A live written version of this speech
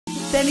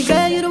Baby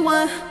girl, you the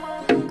one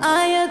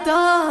I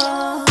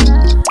adore.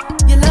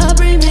 Your love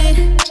bring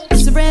me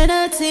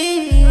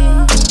serenity.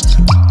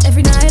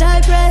 Every night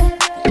I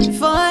pray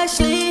before I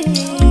sleep,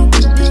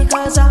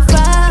 because I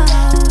found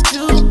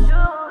you.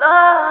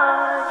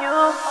 Love you.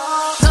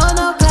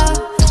 No cloud,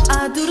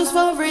 I do this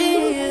for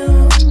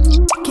real.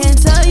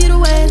 Can't tell you the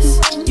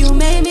ways you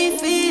made me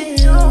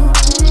feel.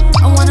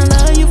 I wanna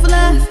love you for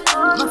life,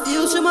 my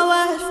future, my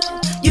wife.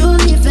 You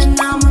leaving,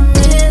 I'ma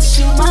miss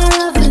you. My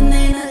loving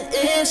ain't an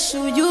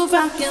issue. You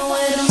rockin'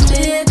 with a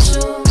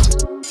Mitchell.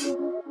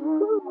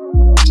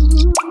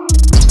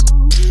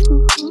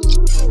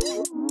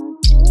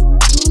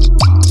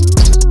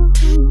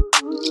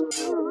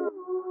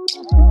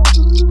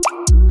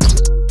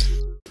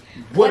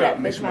 What up,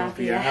 Miss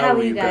Mafia? How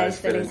are you guys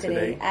feeling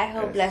today? I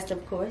hope blessed,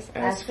 of course.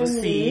 As for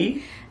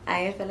me, I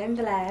am feeling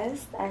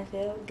blessed. I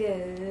feel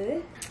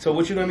good. So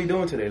what you gonna be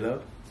doing today,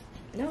 love?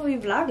 No, we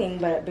vlogging,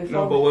 but before.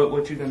 No, but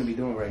what you gonna be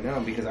doing right now?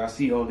 Because I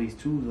see all these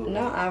tools over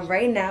there. No,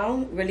 right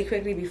now, really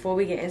quickly before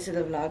we get into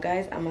the vlog,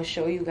 guys, I'm gonna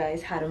show you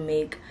guys how to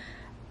make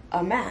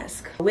a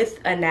mask with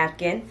a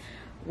napkin,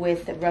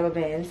 with rubber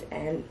bands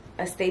and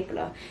a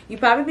stapler. You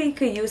probably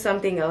could use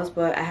something else,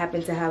 but I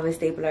happen to have a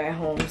stapler at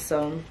home,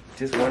 so.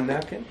 Just one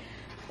napkin?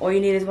 All you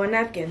need is one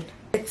napkin.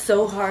 It's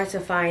so hard to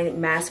find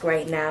masks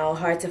right now,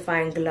 hard to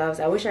find gloves.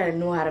 I wish I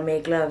knew how to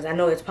make gloves. I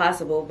know it's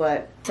possible,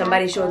 but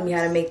somebody showed me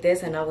how to make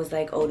this and I was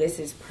like, oh, this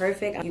is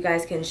perfect. You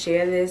guys can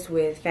share this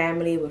with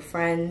family, with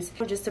friends,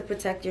 just to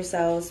protect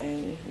yourselves.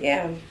 And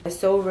yeah, it's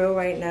so real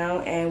right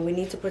now and we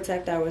need to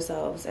protect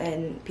ourselves.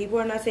 And people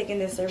are not taking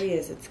this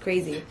serious. It's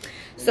crazy.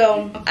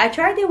 So I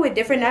tried it with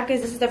different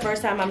napkins. This is the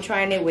first time I'm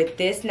trying it with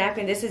this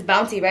napkin. This is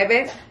Bounty, right,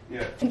 babe?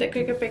 Yeah. The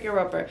Cricut Picker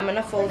Rubber. I'm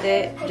gonna fold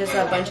it just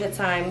a bunch of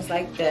times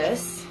like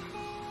this.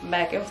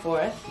 Back and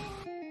forth.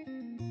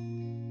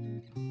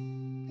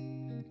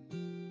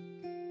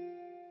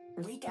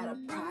 We got a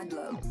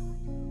problem.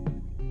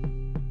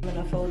 I'm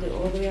gonna fold it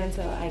all the way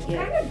until I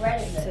get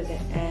to the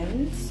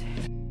ends.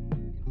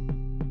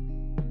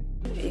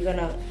 You're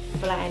gonna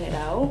flatten it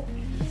out.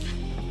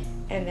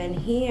 And then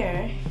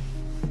here,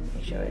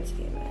 make sure it's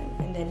even.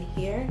 And then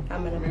here,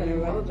 I'm gonna put a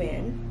rubber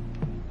band.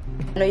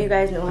 I know you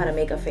guys know how to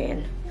make a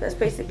fan. That's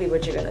basically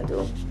what you're gonna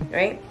do,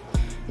 right?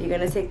 You're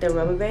gonna take the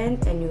rubber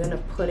band and you're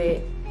gonna put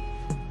it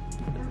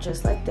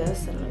just like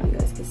this. I don't know if you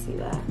guys can see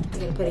that.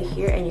 You're gonna put it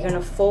here and you're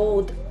gonna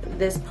fold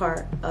this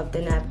part of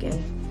the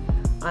napkin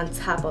on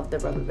top of the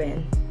rubber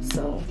band.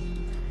 So,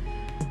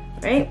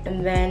 right?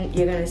 And then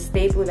you're gonna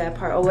staple that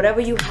part or whatever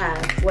you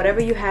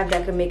have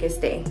that can make it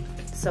stay.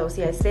 So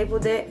see, I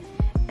stapled it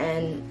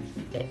and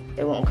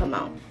it won't come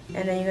out.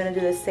 And then you're gonna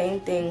do the same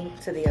thing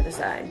to the other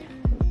side.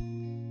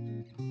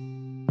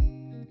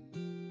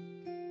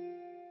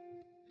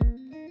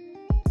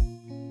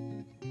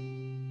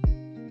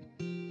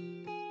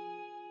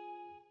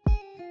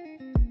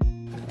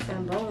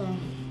 And boom,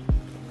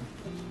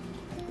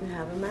 you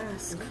have a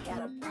mask. We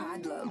got a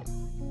problem.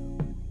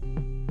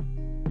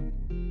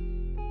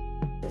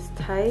 It's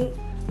tight,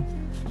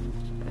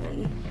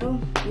 and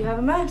boom, you have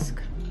a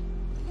mask.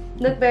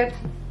 Look, babe.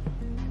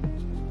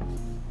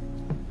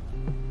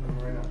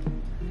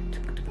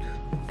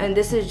 And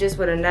this is just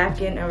with a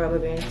napkin and rubber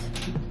bands.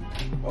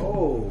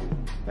 Oh.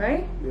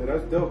 Right? Yeah,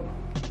 that's dope.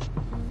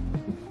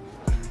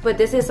 But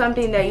this is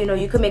something that, you know,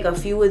 you could make a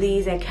few of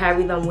these and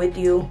carry them with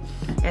you.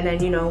 And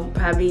then, you know,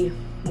 probably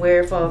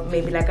wear it for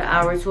maybe like an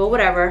hour or two or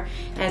whatever.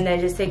 And then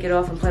just take it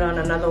off and put on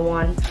another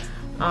one.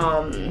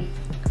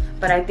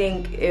 But I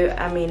think,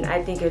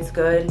 I think it's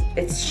good.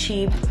 It's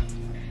cheap.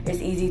 It's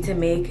easy to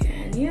make.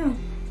 And yeah.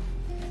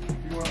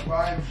 If you want to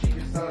buy them, she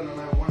can sell them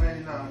at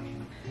 $1.99.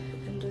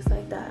 And just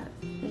like that.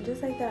 And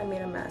just like that, I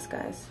made a mask,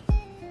 guys.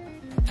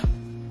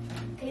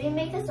 Can you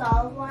make us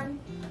all one?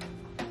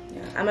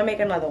 Yeah, I'm gonna make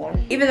another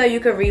one. Even though you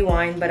could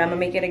rewind, but I'm gonna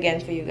make it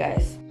again for you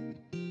guys.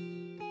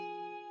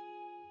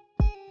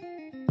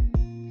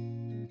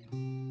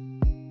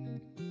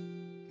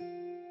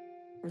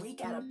 We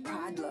got a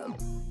problem.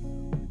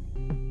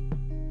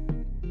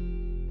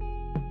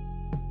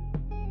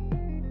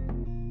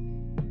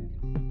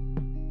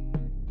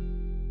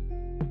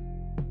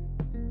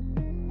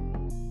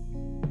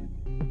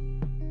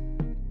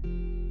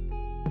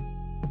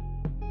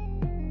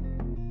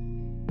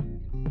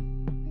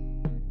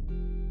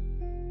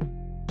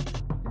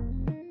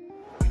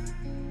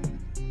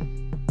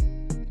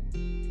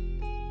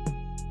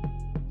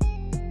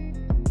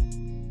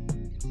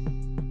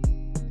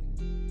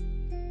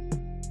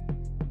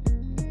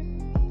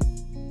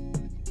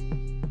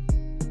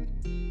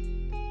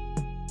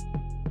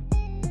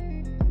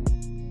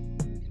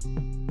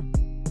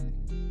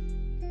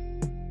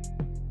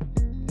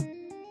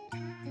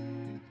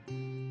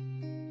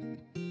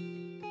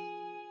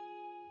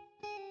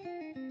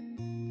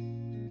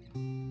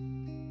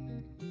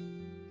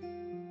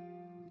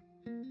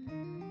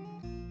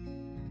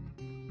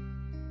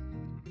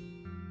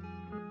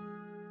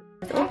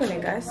 Let's open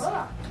it, guys.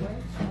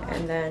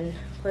 And then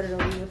put it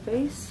over your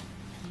face.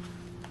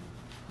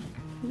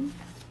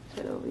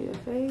 Put it over your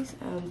face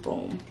and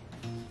boom.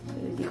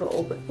 You can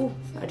open, ooh,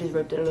 I just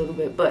ripped it a little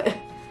bit, but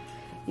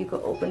you can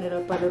open it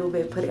up a little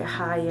bit, put it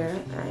higher,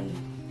 and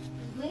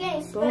We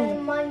ain't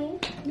spending money.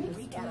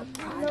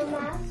 No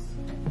mask.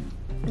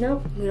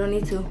 nope, we don't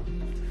need to.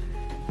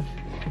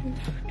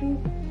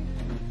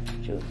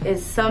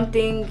 It's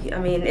something, I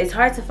mean, it's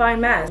hard to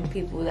find masks.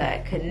 People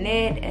that can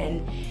knit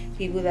and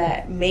people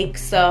that make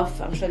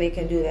stuff, I'm sure they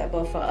can do that.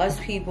 But for us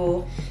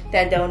people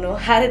that don't know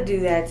how to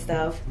do that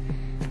stuff,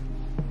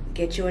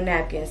 get you a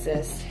napkin,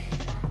 sis.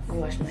 Let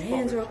me wash my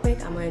hands real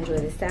quick. I'm gonna enjoy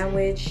the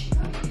sandwich.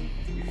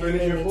 You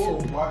finish your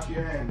food, wash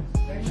your hands.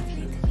 Thank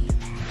you.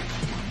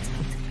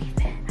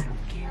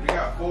 We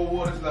got 4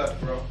 waters left,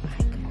 bro.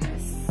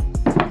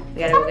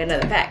 We gotta go get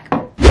another pack.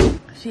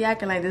 She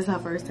acting like this is her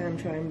first time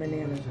trying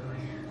bananas.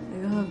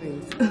 Look at her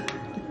face.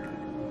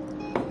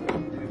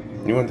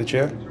 You want the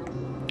chair?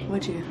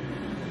 What chair?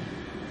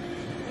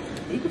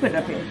 You can put it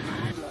up here.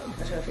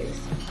 Watch her face.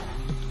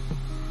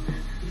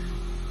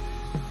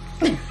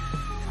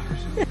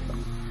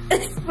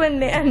 It's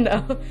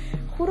banana.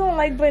 Who don't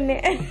like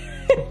banana?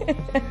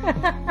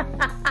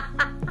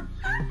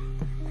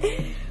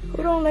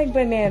 Who don't like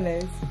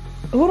bananas?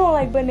 Who don't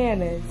like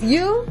bananas?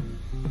 You?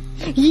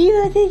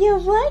 You think you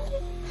what?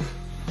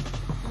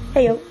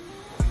 Hey yo.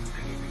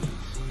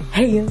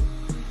 Hey yo.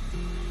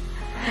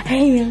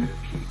 Hey yo.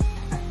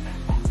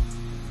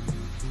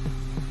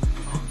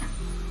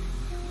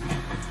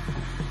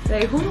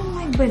 Like, who don't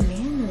like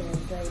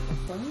bananas? Like,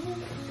 what?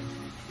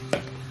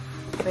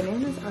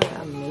 Bananas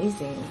are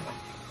amazing.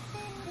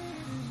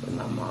 What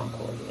my mom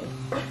called me.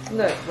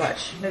 Look,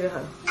 watch. Look at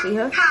her. See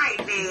her? Hi,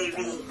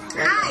 baby.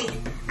 Hi.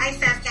 I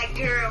felt that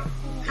girl.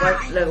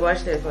 Watch, look,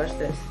 watch this. Watch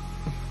this.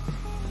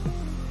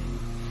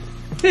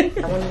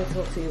 I wanted to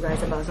talk to you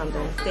guys about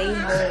something. Stay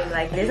home.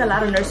 Like, there's a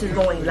lot of nurses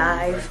going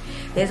live.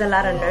 There's a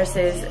lot of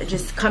nurses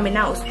just coming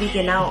out,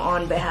 speaking out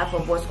on behalf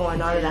of what's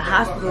going on in the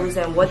hospitals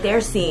and what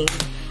they're seeing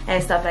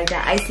and stuff like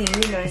that. I see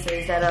new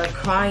nurses that are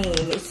crying,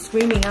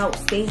 screaming out,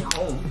 stay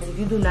home. If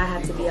you do not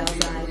have to be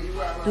outside,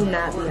 do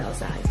not be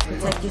outside.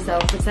 Protect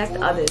yourself, protect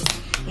others.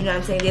 You know what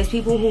I'm saying? There's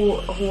people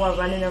who are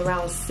running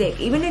around sick.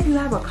 Even if you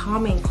have a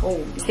common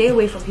cold, stay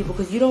away from people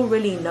because you don't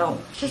really know.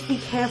 Just be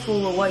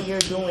careful with what you're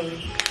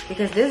doing.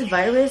 Because this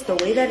virus, the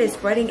way that it's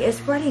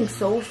spreading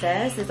so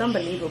fast. It's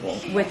unbelievable.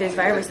 With this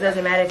virus, it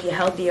doesn't matter if you're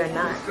healthy or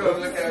not.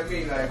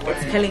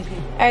 It's killing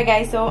people. Alright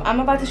guys, so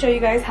I'm about to show you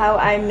guys how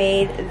I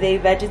made the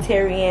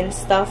vegetarian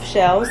stuffed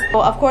shells.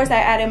 Well, of course, I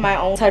added my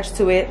own touch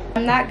to it.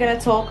 I'm not going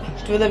to talk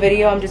through the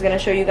video. I'm just going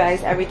to show you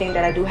guys everything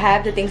that I do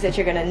have, the things that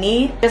you're going to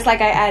need. Just like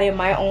I added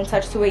my own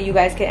touch to it, you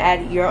guys can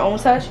add your own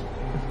touch.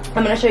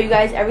 I'm going to show you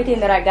guys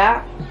everything that I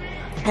got.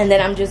 And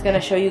then I'm just going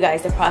to show you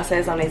guys the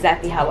process on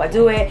exactly how I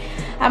do it.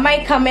 I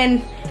might come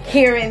in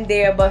here and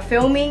there, but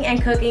filming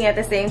and cooking at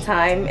the same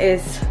time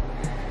is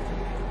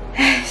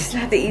it's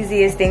not the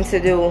easiest thing to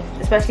do,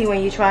 especially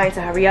when you're trying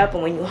to hurry up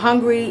and when you're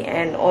hungry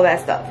and all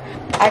that stuff.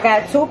 I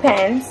got 2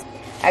 pans.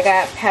 I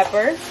got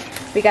peppers.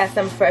 We got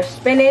some fresh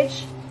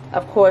spinach.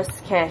 Of course,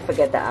 can't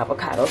forget the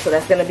avocado, so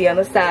that's going to be on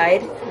the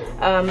side.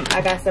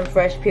 I got some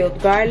fresh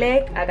peeled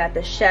garlic. I got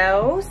the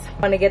shells.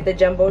 I want to get the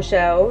jumbo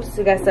shells.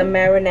 We got some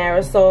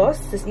marinara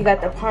sauce. You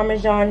got the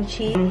Parmesan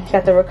cheese.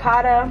 Got the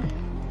ricotta.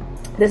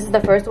 This is the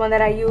first one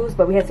that I used,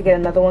 but we had to get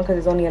another one because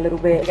it's only a little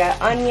bit. We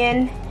got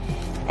onion.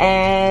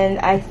 And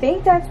I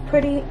think that's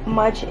pretty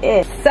much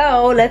it.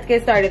 So let's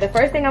get started. The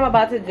first thing I'm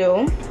about to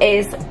do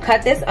is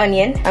cut this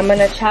onion. I'm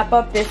gonna chop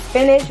up this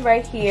spinach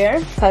right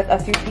here, cut a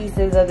few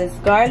pieces of this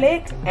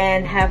garlic,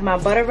 and have my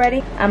butter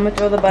ready. I'm gonna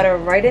throw the butter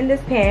right in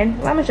this pan.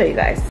 Well, I'm gonna show you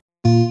guys.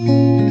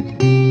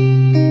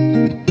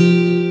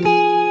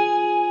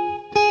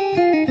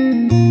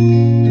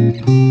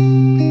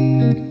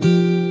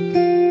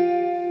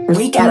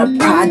 We got a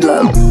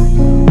problem.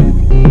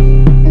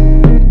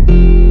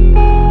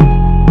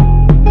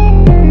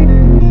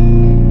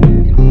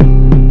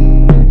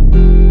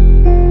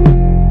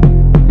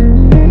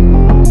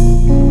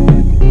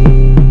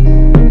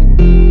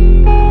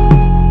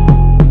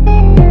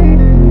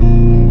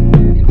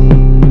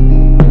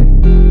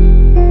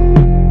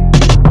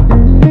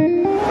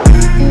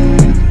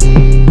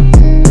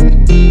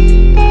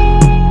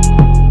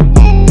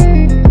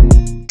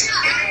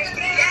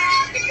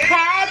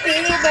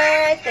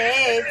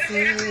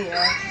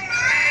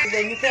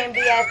 Then you can't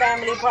be at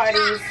family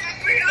parties.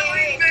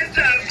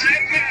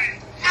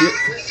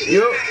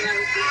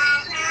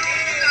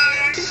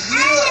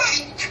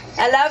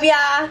 I love ya.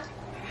 I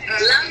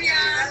love ya.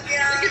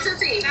 Look at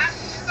Tootsie.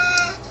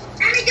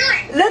 Let me do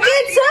it. Look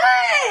at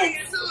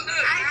Toots.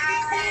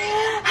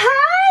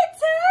 Hi,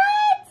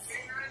 Toots.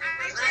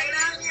 I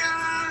love ya.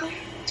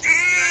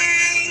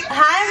 Hey.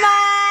 Hi, Ma.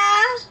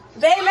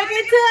 Babe, look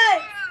at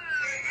Toots.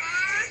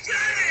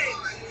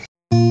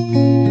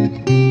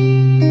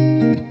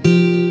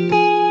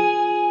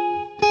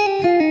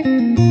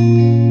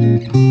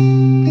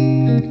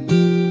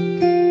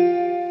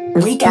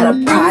 We got a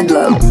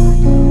problem.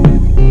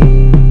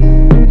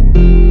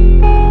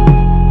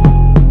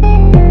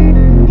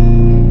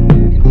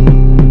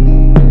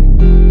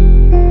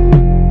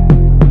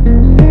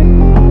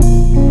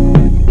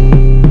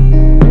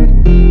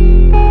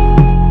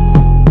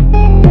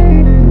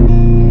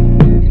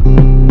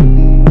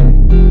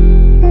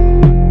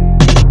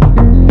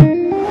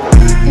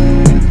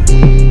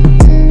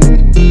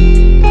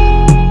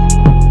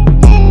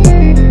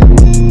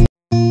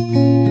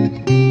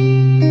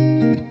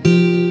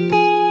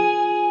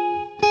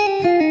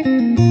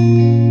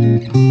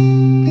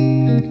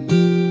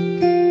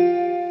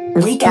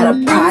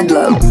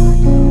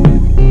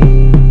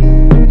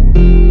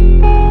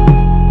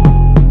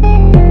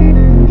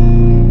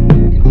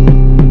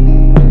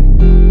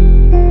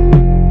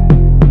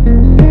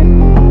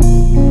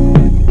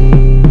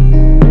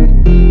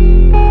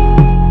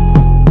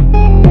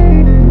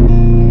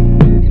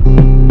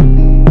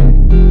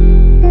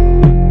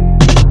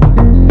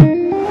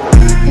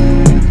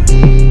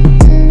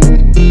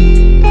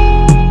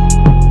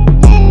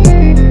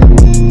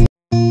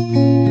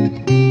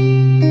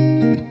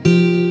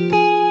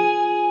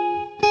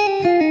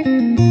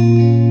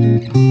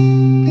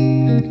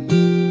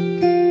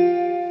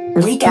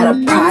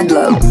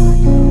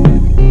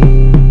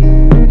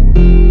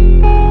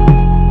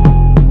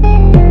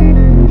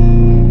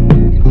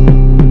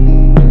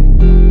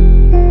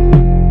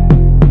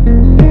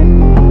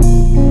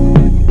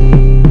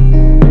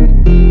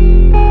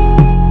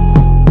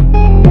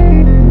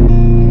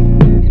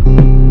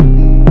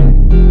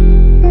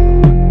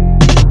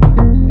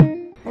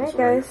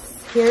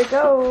 here it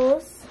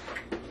goes.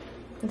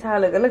 That's how it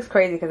looks. It looks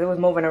crazy because it was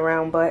moving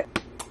around, but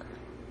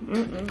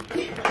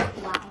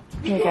Wow.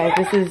 hey guys,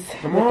 this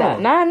is nah.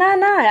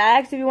 I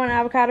asked if you want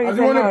avocado. You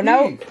said no.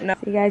 No. So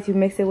you guys, you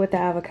mix it with the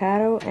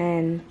avocado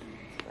and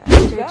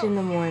church in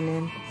the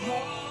morning.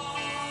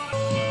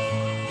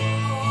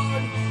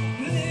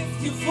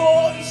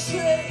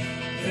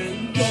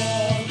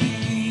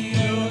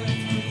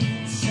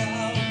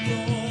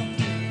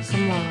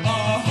 Come on.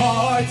 Our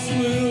hearts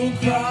will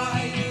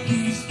cry.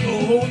 These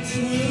boats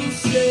will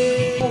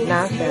sail.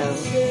 Knocked out.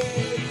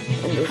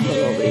 And this one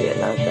over here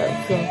knocked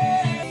out too.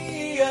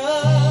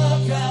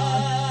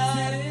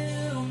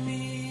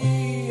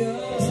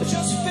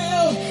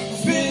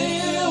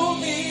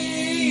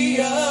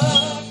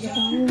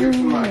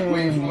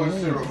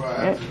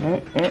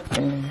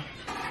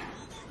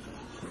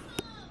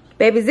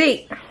 Baby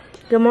Z,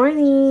 good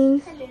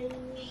morning.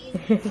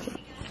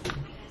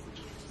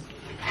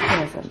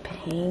 Got some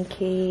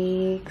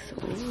pancakes.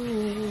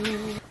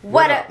 Ooh.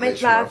 What up,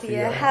 Miss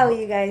Mafia? How are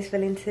you guys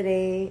feeling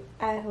today?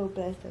 I hope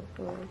blessed of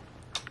course.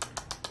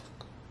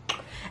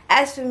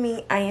 As for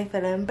me, I am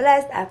feeling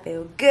blessed. I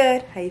feel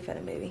good. How you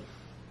feeling, baby?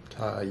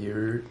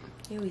 Tired.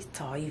 You always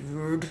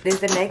tired. This is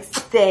the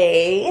next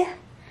day.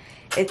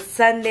 It's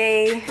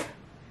Sunday.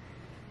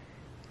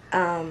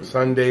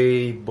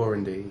 Sunday,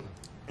 boring day.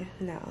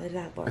 No, it's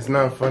not boring. It's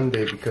not a fun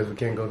day because we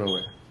can't go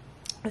nowhere.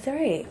 It's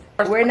alright.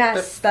 We're not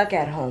stuck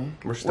at home.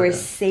 We're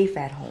safe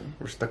at home.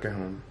 We're stuck at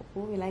home.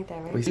 Ooh, we like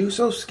that, right? You're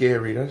so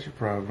scary. That's your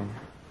problem.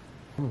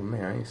 Oh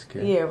man, I ain't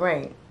scared. Yeah,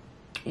 right.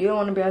 You don't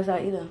want to be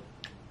outside either.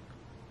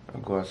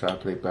 I'll go outside and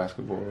play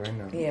basketball right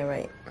now. Yeah,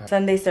 right.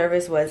 Sunday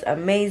service was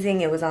amazing.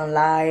 It was on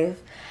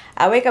live.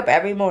 I wake up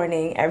every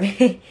morning,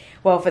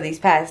 well, for these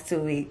past 2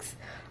 weeks.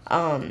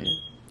 Was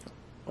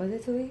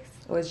it 2 weeks?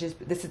 Or it's just,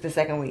 this is the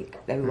second week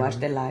that we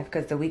watched it live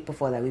because the week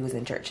before that we was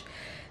in church.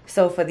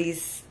 So for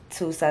these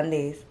 2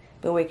 Sundays,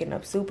 been waking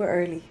up super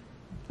early,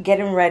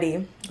 getting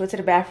ready, go to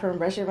the bathroom,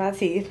 brushing my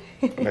teeth.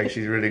 Like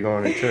she's really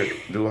going to church,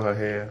 doing her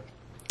hair.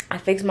 I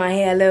fix my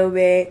hair a little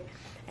bit.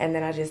 And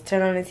then I just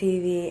turn on the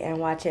TV and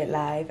watch it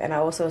live. And I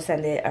also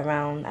send it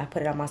around. I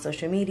put it on my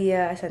social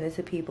media. I send it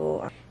to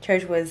people.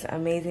 Church was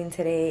amazing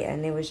today.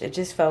 And it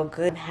just felt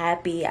good. I'm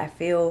happy. I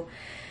feel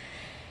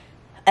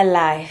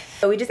alive.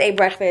 So we just ate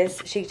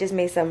breakfast. She just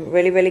made some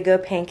really, really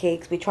good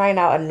pancakes. We're trying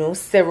out a new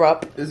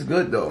syrup. It's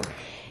good though.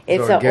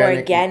 It's an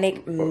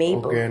organic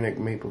maple. Organic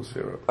maple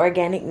syrup.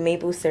 Organic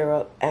maple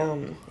syrup.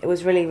 It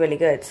was really, really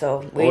good.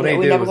 So we All they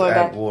did never was going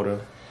add back.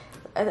 water.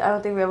 I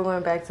don't think we're ever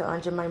going back to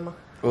Aunt Jemima.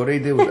 All they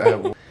did was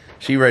add water.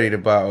 She ready to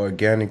buy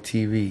organic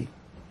TV.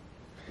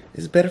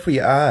 It's better for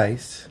your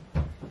eyes.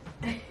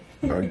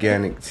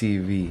 Organic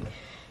TV.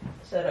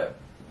 Shut up.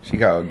 She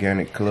got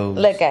organic clothes.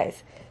 Look,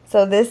 guys.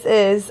 So this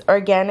is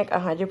organic,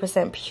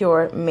 100%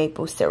 pure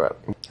maple syrup.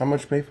 How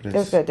much you pay for this? It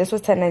was good. This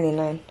was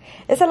 $10.99.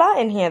 It's a lot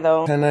in here,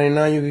 though.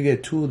 $10.99. You could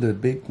get 2 of the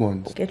big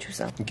ones. Get you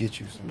some. Get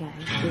you some. Guys,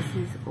 this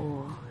is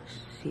all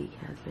she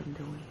has been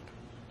doing.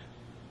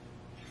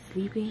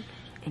 Sleeping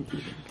and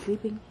eating.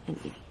 Sleeping and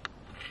eating.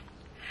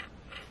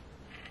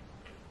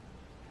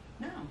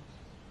 No.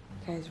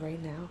 Guys,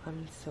 right now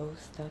I'm so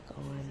stuck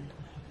on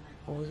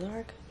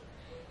Ozark,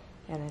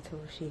 and I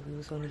told she we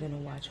was only gonna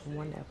watch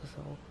 1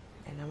 episode,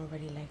 and I'm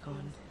already like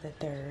on the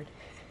 3rd.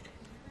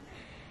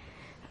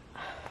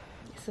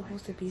 It's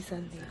supposed to be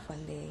Sunday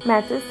fun day.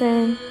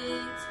 Matheson,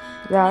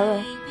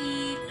 Zara,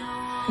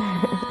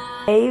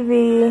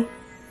 Avy,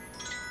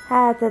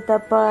 hat at the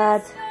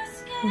butt.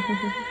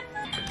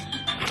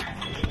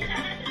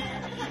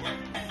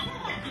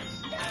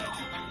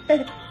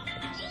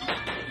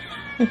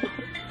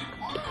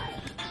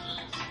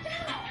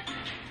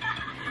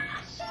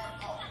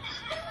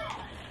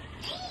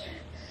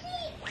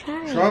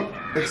 Trump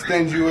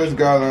extends U.S.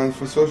 guidelines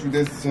for social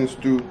distancing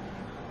through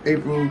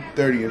April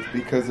 30th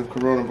because of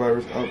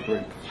coronavirus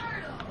outbreak.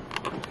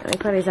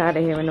 Everybody's tired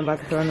of hearing about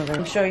the coronavirus.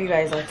 I'm sure you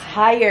guys are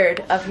tired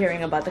of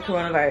hearing about the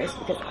coronavirus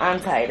because I'm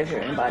tired of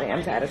hearing about it.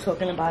 I'm tired of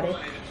talking about it.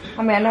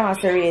 I mean, I know how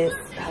serious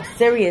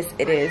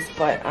it is,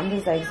 but I'm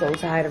just like so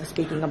tired of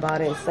speaking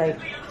about it. It's like,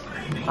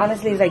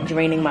 honestly, it's like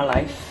draining my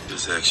life.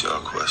 Just ask y'all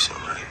a question,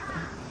 right?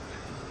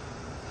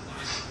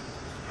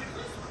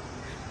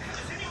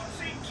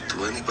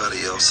 Do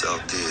anybody else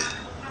out there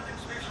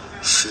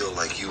feel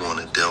like you want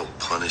to dealt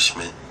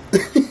punishment? I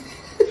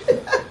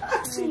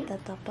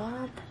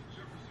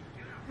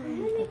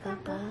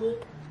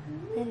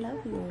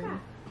love you.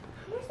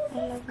 I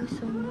love you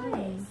so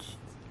much.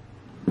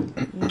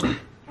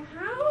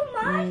 How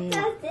much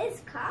does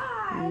this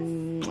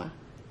cost?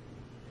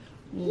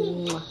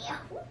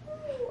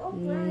 Oh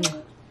my.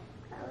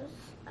 That was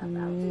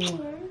about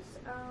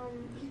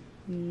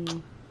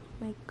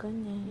My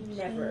goodness.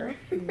 Never.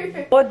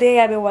 All day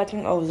I've been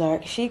watching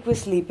Ozark. Sheik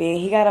was sleeping.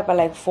 He got up at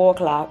like 4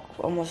 o'clock,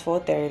 almost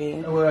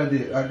 4:30. That's what I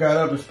did. I got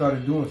up and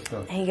started doing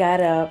stuff. He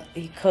got up.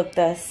 He cooked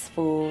us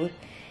food.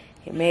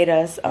 He made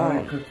us. I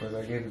didn't cook first.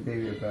 I gave the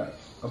baby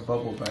a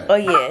bubble bath. Oh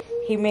yeah.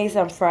 He made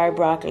some fried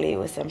broccoli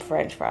with some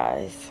French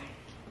fries.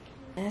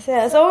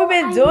 That's all we've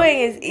been doing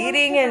is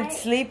eating and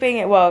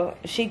sleeping. Well,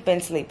 she's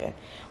been sleeping.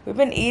 We've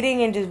been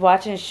eating and just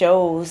watching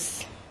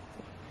shows.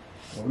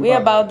 We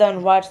about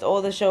done watched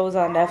all the shows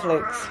on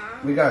Netflix.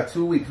 We got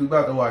 2 weeks. We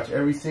about to watch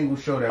every single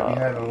show that we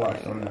haven't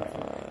watched on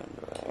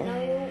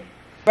Netflix.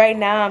 Right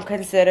now, I'm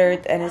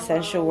considered an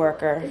essential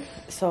worker,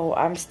 so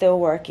I'm still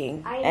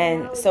working,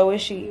 and so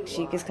is she.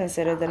 She is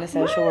considered an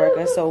essential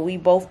worker, so we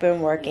both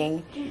been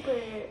working.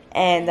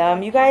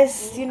 And you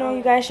guys, you know,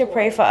 you guys should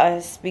pray for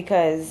us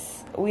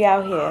because we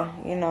out here,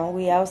 you know,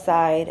 we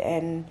outside,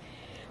 and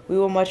we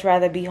would much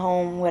rather be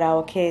home with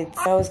our kids.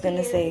 I was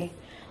gonna say,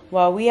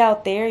 while we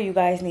out there, you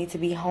guys need to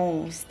be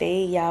home.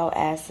 Stay y'all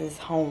asses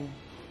home.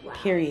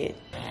 Period.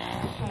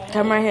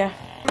 Come right here.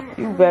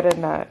 You better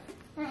not.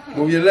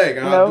 Move your leg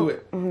and I'll do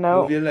it.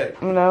 No. Move your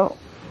leg. No.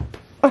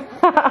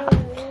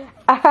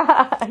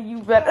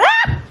 You better.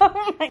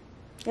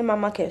 Give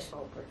mama a kiss.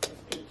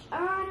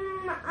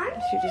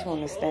 She just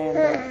want to stand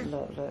up.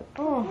 Look, look.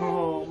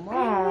 Oh,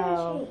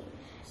 wow.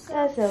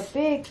 That's a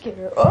big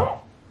girl.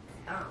 Oh.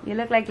 You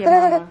look like your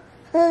mama.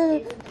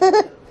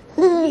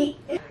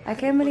 I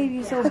can't believe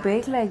you so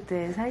big like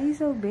this. How you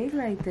so big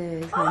like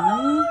this,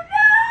 honey?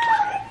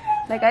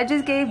 Like I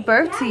just gave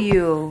birth to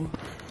you.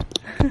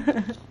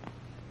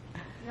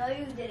 No,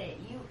 you didn't.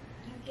 You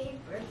gave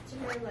birth to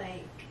her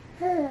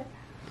like.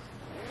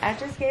 I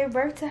just gave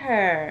birth to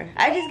her.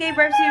 I just gave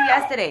birth to you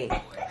yesterday.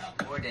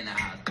 Bored in the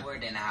house,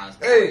 bored in the house.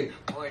 Hey.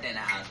 Bored in the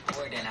house,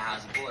 bored in the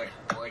house, bored.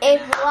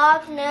 It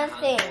vlogged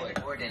nothing.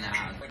 Bored in the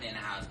house, bored in the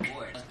house,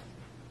 bored.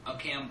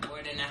 Okay, I'm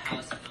bored in the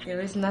house. There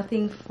is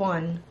nothing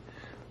fun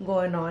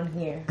going on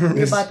here.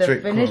 We're about to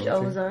finish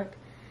Ozark.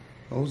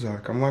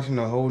 Ozark. I'm watching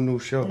a whole new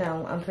show.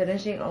 No, I'm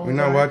finishing Ozark. We're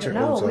not watching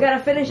no, Ozark. We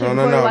gotta finish it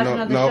before we watch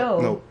another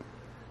show. No.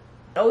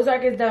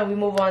 Ozark is done. We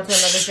move on to another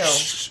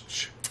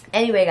show.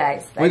 Anyway,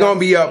 guys. We're gonna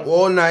be up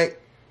all night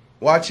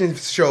watching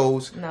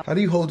shows. No. How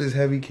do you hold this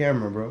heavy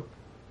camera, bro?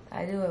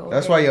 I do it.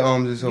 That's why your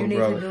arms are so You need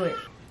broad. to do it.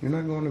 You're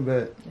not going to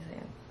bed. Yes, I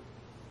am.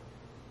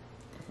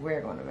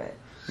 We're going to bed.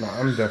 No,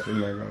 I'm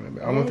definitely not going to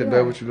bed. I went to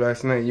bed with you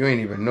last night. You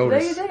ain't even No, you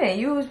noticed. didn't.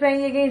 You was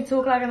playing your game 2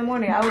 o'clock in the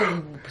morning. I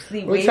was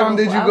sleep. What time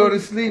did you go to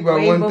sleep? At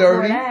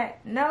 1:30?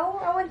 No,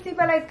 I went to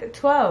sleep at like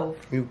 12.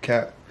 You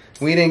cap.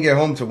 We didn't get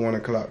home till 1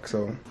 o'clock,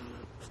 so.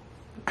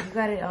 You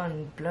got it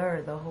on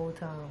blur the whole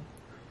time.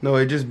 No,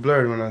 it just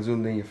blurred when I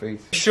zoomed in your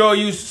face. Make sure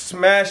you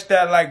smash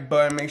that like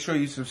button. Make sure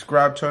you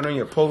subscribe. Turn on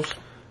your post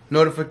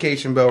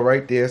notification bell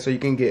right there so you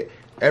can get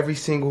every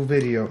single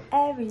video.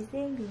 Every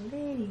single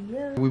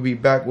video. We'll be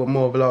back with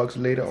more vlogs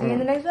later See you in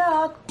the on. next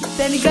vlog.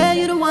 Baby girl,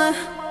 you the one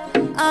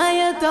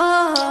I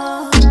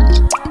adore.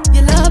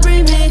 Your love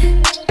bring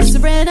me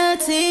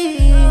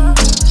serenity.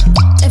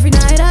 Every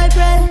night I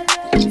pray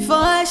before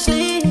I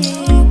sleep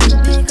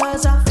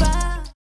because I